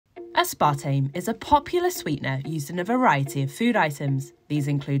Aspartame is a popular sweetener used in a variety of food items. These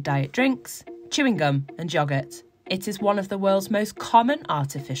include diet drinks, chewing gum and yogurt. It is one of the world's most common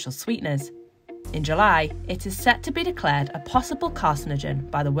artificial sweeteners. In July, it is set to be declared a possible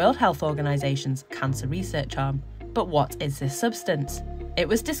carcinogen by the World Health Organization's Cancer Research Arm. But what is this substance? It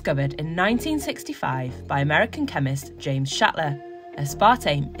was discovered in 1965 by American chemist James Shatler.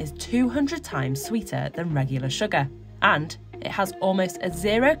 Aspartame is 200 times sweeter than regular sugar, and it has almost a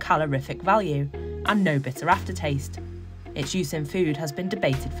zero calorific value and no bitter aftertaste. Its use in food has been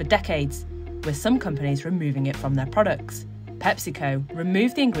debated for decades, with some companies removing it from their products. PepsiCo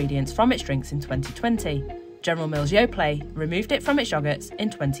removed the ingredients from its drinks in 2020. General Mills Yoplait removed it from its yogurts in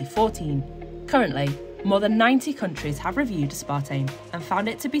 2014. Currently, more than 90 countries have reviewed aspartame and found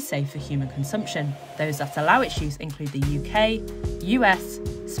it to be safe for human consumption. Those that allow its use include the UK, US,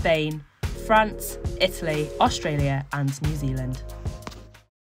 Spain, France, Italy, Australia and New Zealand.